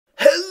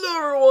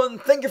everyone,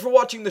 thank you for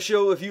watching the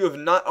show. If you have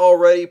not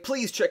already,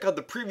 please check out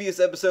the previous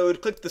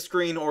episode, click the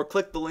screen, or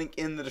click the link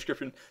in the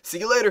description. See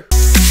you later.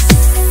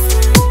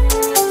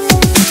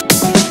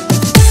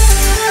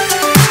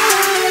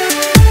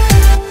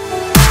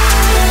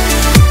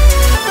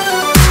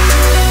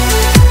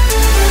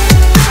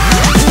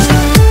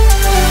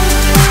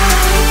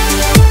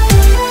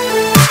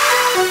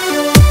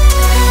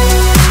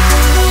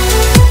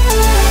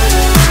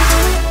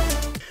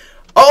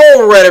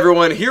 Alright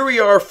everyone, here we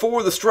are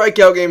for the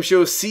Strikeout Game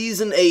Show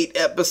Season 8,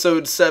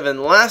 Episode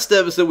 7. Last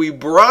episode we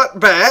brought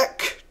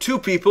back two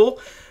people,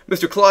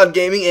 Mr. Claude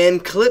Gaming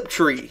and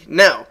Cliptree.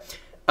 Now,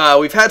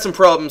 we've had some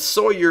problems.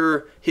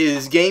 Sawyer,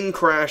 his game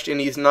crashed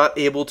and he's not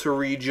able to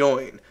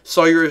rejoin.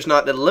 Sawyer is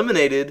not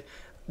eliminated.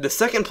 The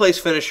second place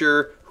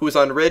finisher, who was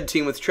on red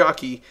team with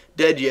Chalky,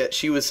 dead yet.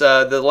 She was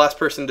the last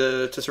person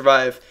to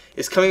survive,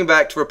 is coming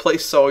back to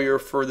replace Sawyer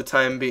for the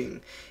time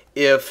being.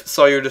 If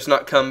Sawyer does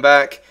not come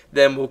back,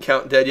 then we'll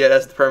count Dead Yet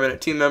as the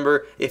permanent team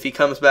member. If he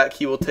comes back,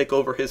 he will take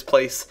over his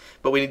place,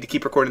 but we need to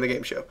keep recording the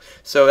game show.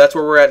 So that's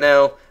where we're at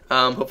now.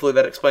 Hopefully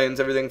that explains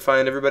everything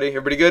fine, everybody.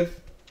 Everybody good?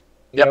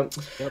 Yep.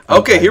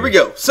 Okay, here we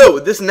go. So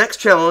this next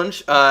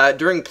challenge,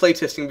 during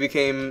playtesting,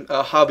 became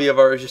a hobby of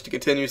ours just to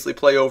continuously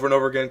play over and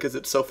over again because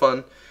it's so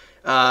fun.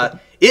 It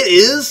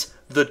is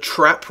the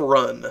Trap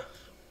Run.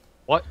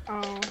 What?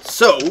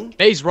 So,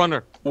 Maze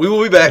Runner. We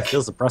will be back. It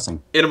feels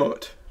depressing. In a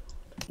moment.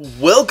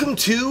 Welcome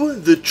to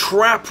the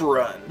Trap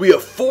Run. We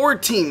have 4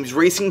 teams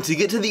racing to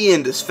get to the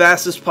end as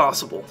fast as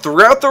possible.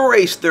 Throughout the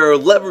race, there are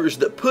levers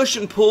that push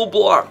and pull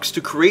blocks to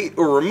create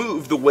or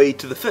remove the way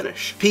to the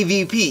finish.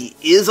 PvP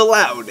is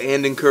allowed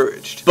and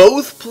encouraged.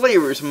 Both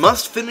players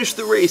must finish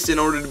the race in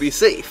order to be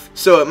safe,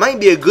 so it might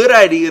be a good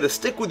idea to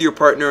stick with your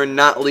partner and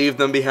not leave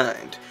them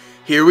behind.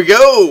 Here we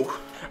go!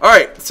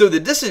 Alright, so the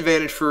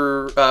disadvantage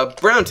for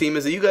Brown Team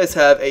is that you guys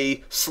have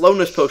a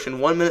slowness potion,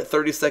 1 minute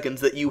 30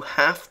 seconds, that you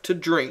have to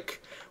drink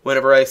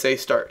whenever I say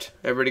start.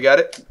 Everybody got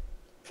it?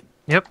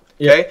 Yep.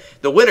 Okay.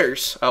 The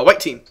winners,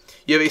 White Team,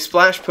 you have a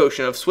splash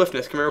potion of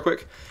swiftness. Come here real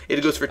quick.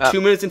 It goes for 2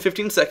 minutes and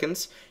 15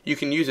 seconds. You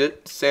can use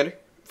it, Sander,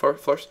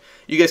 Flores.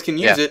 You guys can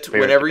use it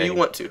whenever you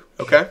want to.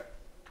 Okay.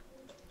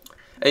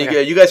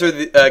 And you guys are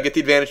get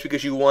the advantage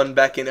because you won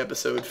back in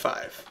episode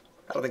 5.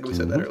 I don't think we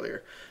said that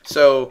earlier.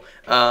 So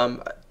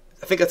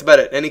I think that's about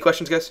it. Any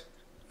questions, guys?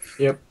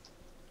 Yep.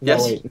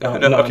 Yes? No,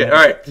 okay,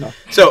 alright. No.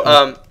 So,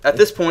 at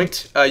this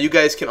point, you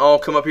guys can all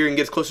come up here and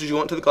get as close as you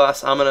want to the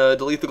glass. I'm going to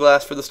delete the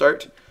glass for the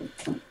start.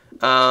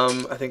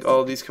 I think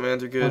all of these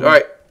commands are good.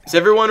 Alright, is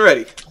everyone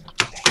ready?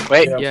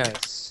 Wait.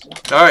 Yes.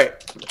 Alright.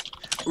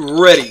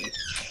 Ready.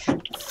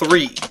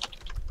 3,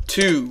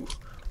 2,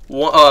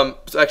 1.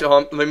 Actually, hold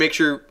on. Let me make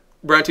sure,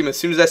 Brown Team, as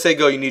soon as I say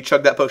go, you need to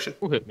chug that potion.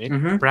 Who hit me?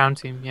 Brown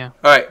Team, yeah.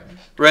 Alright,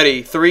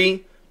 ready.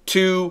 3,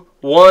 2,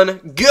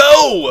 1,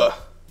 go!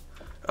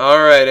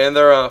 Alright, and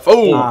they're off.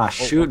 Oh! Ah,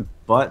 shoot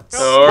butts.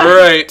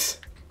 Alright.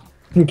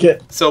 Okay.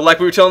 So, like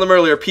we were telling them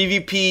earlier,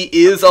 PvP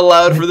is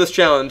allowed for this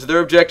challenge.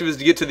 Their objective is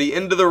to get to the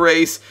end of the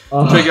race,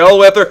 try to get all the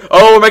way up there.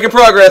 Oh, we're making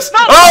progress.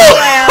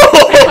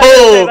 Oh!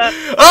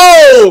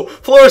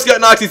 Flores got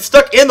knocked. He's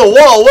stuck in the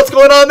wall. What's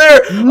going on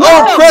there?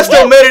 Oh,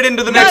 Presto made it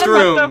into the next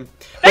room.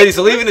 But he's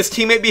leaving his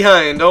teammate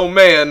behind. Oh,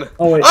 man.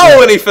 Oh, wait,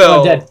 and he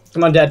fell. Come on, Dead.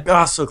 Come on, Dead.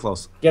 Ah, so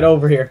close. Get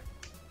over here.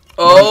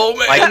 Oh,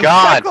 man. My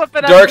God.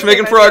 Dark's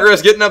making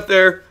progress, getting up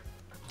there.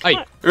 Hey.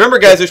 Remember,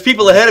 guys, there's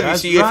people ahead of you,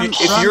 so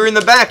if you're in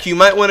the back, you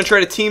might want to try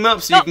to team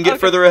up so you can get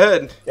further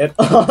ahead.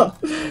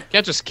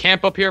 Can't just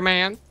camp up here,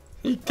 man.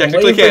 You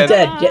technically can.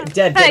 Dead,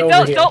 get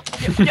over here.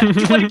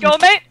 You want to go,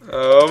 mate?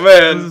 Oh,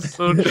 man. This is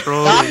so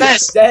trolly. Stop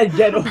this! Dead,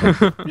 get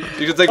over.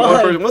 You can take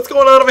one person. What's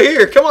going on over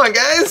here? Come on,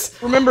 guys.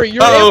 Remember,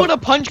 you're able to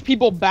punch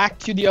people back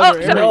to the other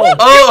area.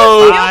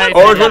 Uh-oh.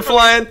 Orange one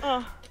flying.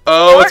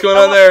 Oh, what's going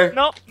on there?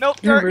 Nope.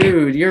 You're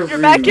rude. You're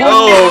rude. back in.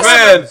 Oh,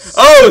 man.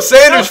 Oh,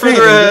 Sanders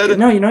further ahead.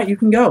 No, you know what? You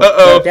can go.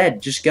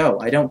 Dead. Just go.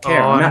 I don't care.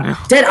 I'm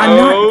not dead. I'm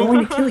not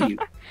going to kill you.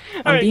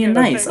 I'm being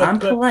nice. I'm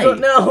polite.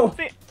 No.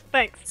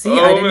 Thanks. See,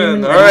 I didn't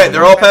even. All right,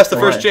 they're all past the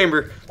first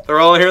chamber. They're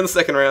all here in the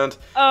second round.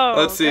 Oh.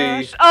 Let's see.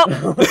 Gosh.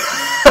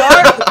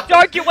 Oh.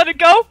 Dark, you want to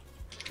go?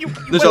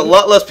 There's a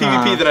lot less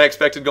PvP than I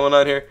expected going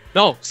on here.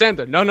 No,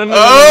 Sander. No.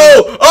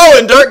 Oh,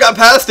 and Dark got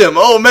past him.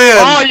 Oh, man.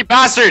 Oh, you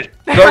bastard!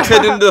 Dark's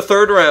heading into the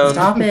third round.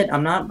 Stop it.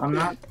 I'm not.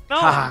 No,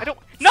 I don't.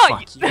 No.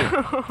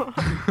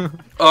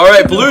 All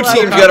right, blue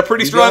team's got a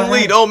pretty strong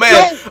lead. Oh,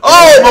 man.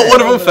 Oh, but one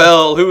of them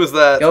fell. Who was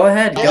that? Go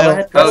ahead.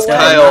 That was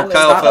Kyle.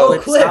 Kyle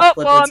fell. Stop,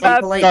 Let's be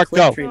polite. Dark,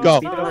 go.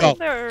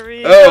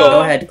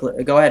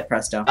 Go ahead,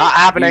 Presto. Not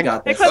happening. You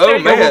got this. Oh,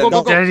 man.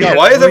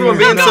 Why is everyone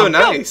being so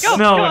nice?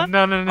 No.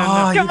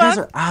 Oh, you guys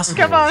are assholes.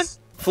 Come on.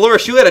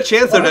 Flourish, you had a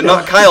chance there to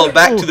knock Kyle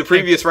back to the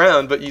previous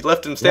round, but you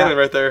left him standing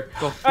right there.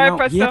 Alright,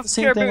 Presto. You have the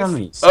same thing on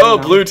me. Oh,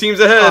 blue team's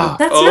ahead.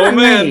 That's Oh, not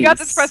man. You got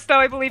this, Presto.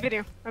 I believe in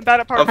you. I'm bad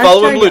at parkour. I'm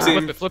following blue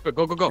team. Flip it.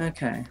 Go.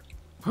 Okay.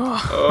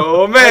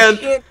 Oh, man.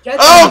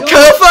 Oh,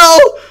 Kyle fell!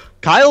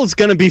 Kyle's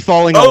gonna be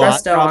falling a lot.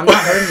 Presto, I'm not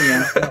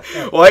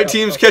hurting you. White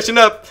team's catching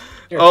up.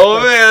 Oh,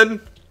 man.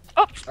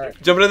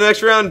 Jumping to the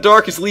next round.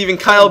 Dark is leaving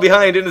Kyle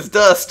behind in his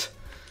dust.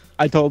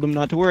 I told him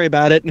not to worry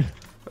about it.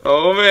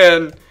 Oh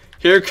man,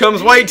 here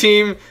comes white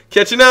team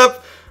catching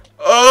up.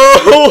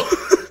 Oh,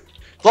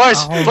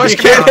 Flores, Flores, you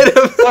can't hit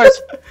him.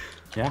 Flores.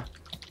 Yeah.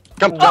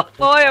 Come, Oh,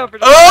 boy, over.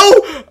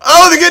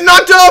 Oh, they get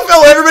knocked off.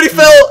 Oh, everybody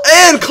fell,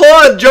 and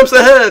Claude jumps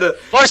ahead.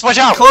 Flores, watch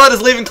out. Claude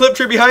is leaving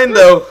Cliptree behind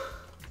though.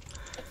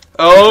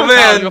 Oh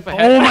man,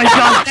 Oh my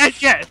god, that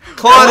shit!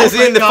 Claude is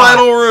in the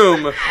final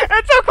room.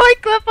 That's okay,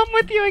 Clip. I'm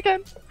with you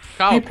again.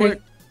 Kyle, Hey, quick.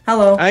 Pig.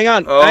 Hello. Hang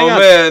on. Oh hang on.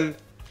 man,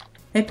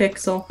 Hey,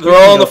 Pixel. they're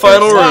all in the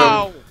final room.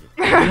 Wow.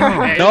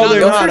 No, they're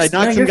Go not. first. I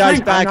knocked No, some you're guys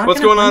fine. back. I'm not What's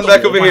gonna going on punch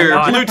back over you. here? I'm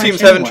not Blue gonna team's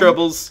punch having anyone.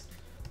 troubles.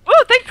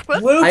 Oh, thanks, Clip.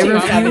 Blue I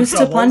team's having refuse to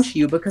troubles. punch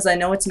you because I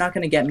know it's not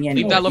going to get me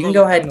anywhere. that You level can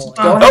go ahead. annoying.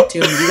 Go ahead,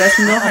 Toon. You guys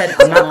can go ahead.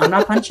 I'm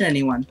not punching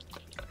anyone.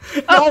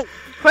 Oh,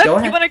 Clip, Go you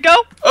ahead. wanna go?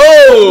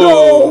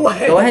 Oh,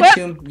 Go ahead,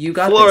 Toon. You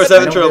got Flores this. I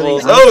having don't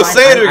really- troubles. I'm Oh, fine.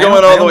 Sander I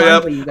going don't- all I the don't way mind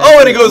up. what you guys Oh,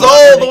 and do. he goes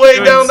all the way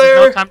down No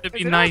there. time to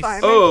be nice.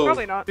 Oh.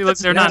 Probably not. See, look,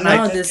 they're No, not no,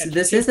 nice.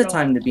 this is the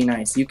time to be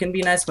nice. You can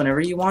be nice whenever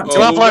you want to.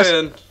 Oh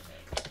man,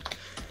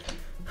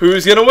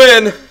 who's gonna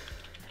win?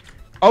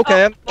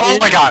 Okay. Oh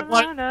my god.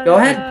 Go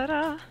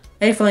ahead.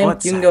 Hey, Flame,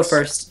 What you can go sex?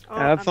 first. Oh,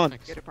 Have I'm fun. not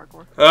good at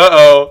parkour.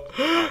 Uh-oh.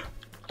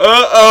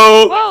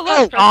 Uh-oh.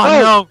 Whoa, look. Oh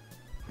no!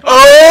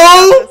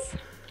 Oh!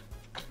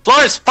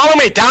 Flores, follow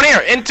me down here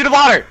into the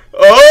water.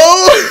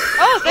 Oh!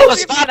 Oh,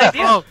 thanks for Stop the it.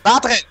 idea. Water.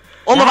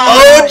 Oh,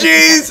 Oh,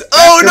 jeez!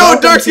 Oh, You're no,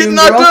 welcome, Dark's Toon. getting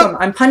You're knocked welcome.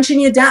 up! I'm punching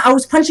you down. I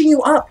was punching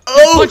you up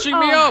Oh! Punching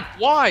me up.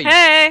 Why?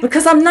 Hey.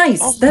 because I'm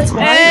nice. That's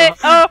why. Hey.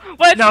 Oh,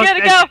 what's No, gonna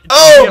go? it's-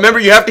 Oh, remember,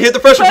 you have to hit the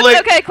pressure Clip, plate.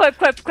 okay, Clip.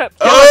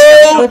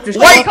 Oh! Clip, just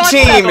White don't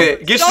team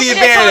concept. gets Don't the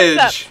forget advantage.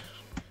 concept.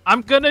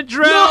 I'm gonna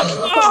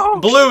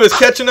drown! Blue is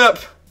catching up.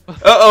 Kyle,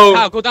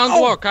 Uh-oh. go down the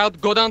water. Kyle,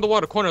 go down the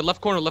water. Corner,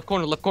 left corner, left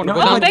corner, left corner. No,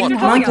 Go down the thanks water. for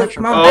come on, telling Clip,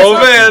 come us. on. Oh,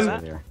 That's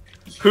man. not-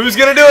 Who's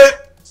gonna do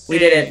it? We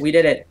did it. We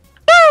did it.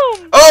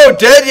 Boom. Oh,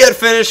 dead yet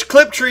finished.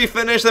 Cliptree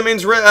finished. That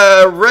means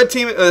red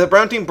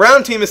team,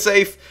 brown team is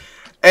safe.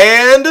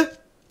 And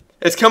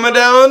it's coming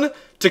down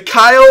to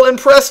Kyle and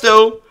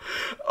Presto.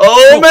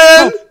 Oh,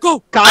 man.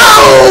 Go.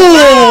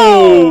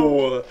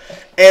 Oh!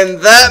 And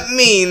that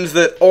means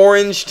that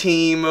orange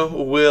team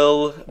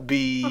will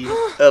be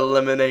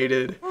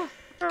eliminated.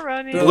 We're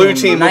running. Blue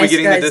team will be Nice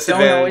getting the guys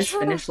don't always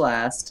disadvantage. finish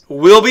last.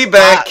 We'll be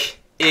back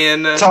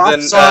in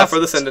for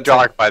the sentencing.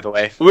 Dark, by the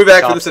way. We'll be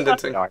back for the Top's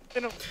sentencing. dark.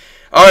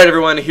 Alright,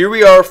 everyone, here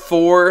we are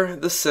for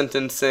the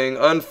sentencing.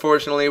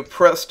 Unfortunately,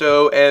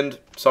 Presto and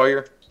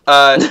Sawyer,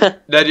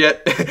 dead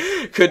yet,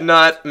 could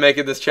not make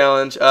it this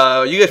challenge. You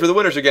guys were the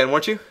winners again,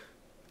 weren't you?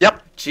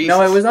 Yep. Jesus.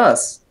 No, it was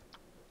us.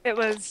 It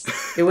was.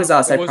 It was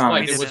us. I It was white.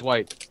 promise. It was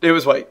white. It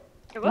was white.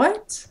 It was.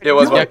 What? It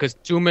was No. Yeah, white. because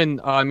Tumen,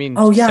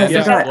 Oh, yeah, I Sander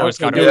and forgot. Flores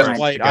Okay, got it never first.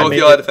 mind. I Both made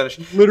y'all had it to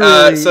finish.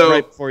 literally so-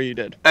 right before you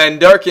did. And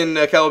Dark and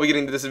Cal will be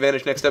getting the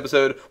disadvantage next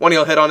episode. One of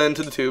y'all head on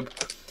into the tube.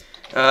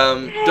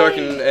 Dark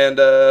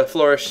and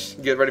Flourish,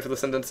 get ready for the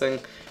sentencing.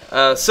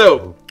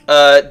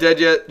 Dead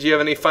yet, do you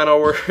have any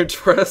final words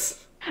for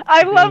us?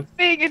 I love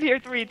being in here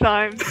 3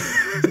 times.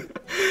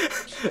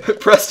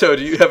 Presto,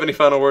 do you have any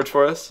final words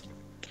for us?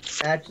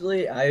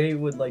 Actually, I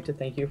would like to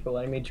thank you for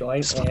letting me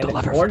join.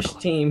 And Orange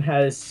Team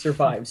has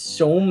survived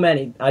so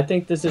many. I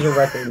think this is a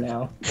record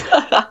now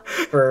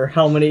for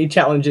how many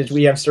challenges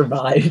we have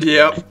survived.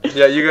 Yep.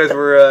 Yeah, you guys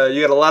were,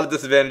 you got a lot of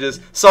disadvantages.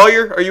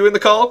 Sawyer, are you in the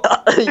call?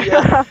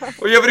 Yeah.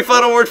 Or you have any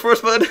final words for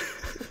us, bud?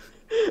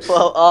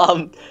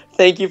 Well,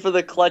 thank you for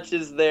the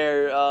clutches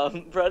there,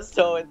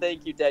 Presto, and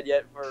thank you, Dead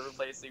Yet, for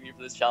replacing me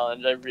for this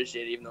challenge. I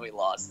appreciate it, even though we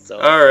lost. So,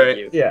 All right. thank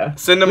you. Yeah.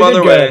 Send them We on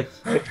did their way.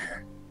 good.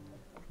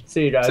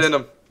 See you guys. Send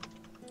them.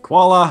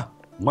 Koala,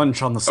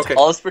 lunch on the stick. Okay.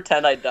 I'll just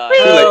pretend I died.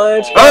 Too late.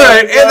 Orange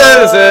Alright, and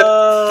that is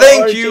it.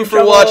 Thank Orange you Team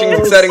for watching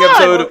this troubles. exciting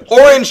episode.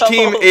 Orange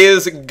Team troubles.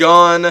 is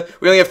gone.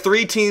 We only have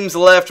 3 teams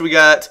left. We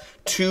got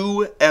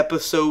 2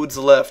 episodes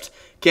left.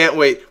 Can't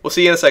wait. We'll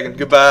see you in a second.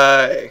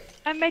 Goodbye.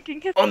 I'm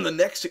making history. On the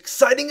next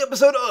exciting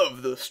episode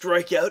of the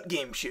Strikeout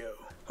Game Show.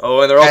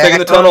 Oh, and they're all taking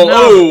the tunnel. no.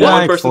 Oh, Yeah,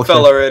 one person expulsion.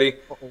 fell already.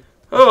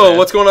 Oh,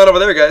 what's going on over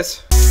there,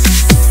 guys?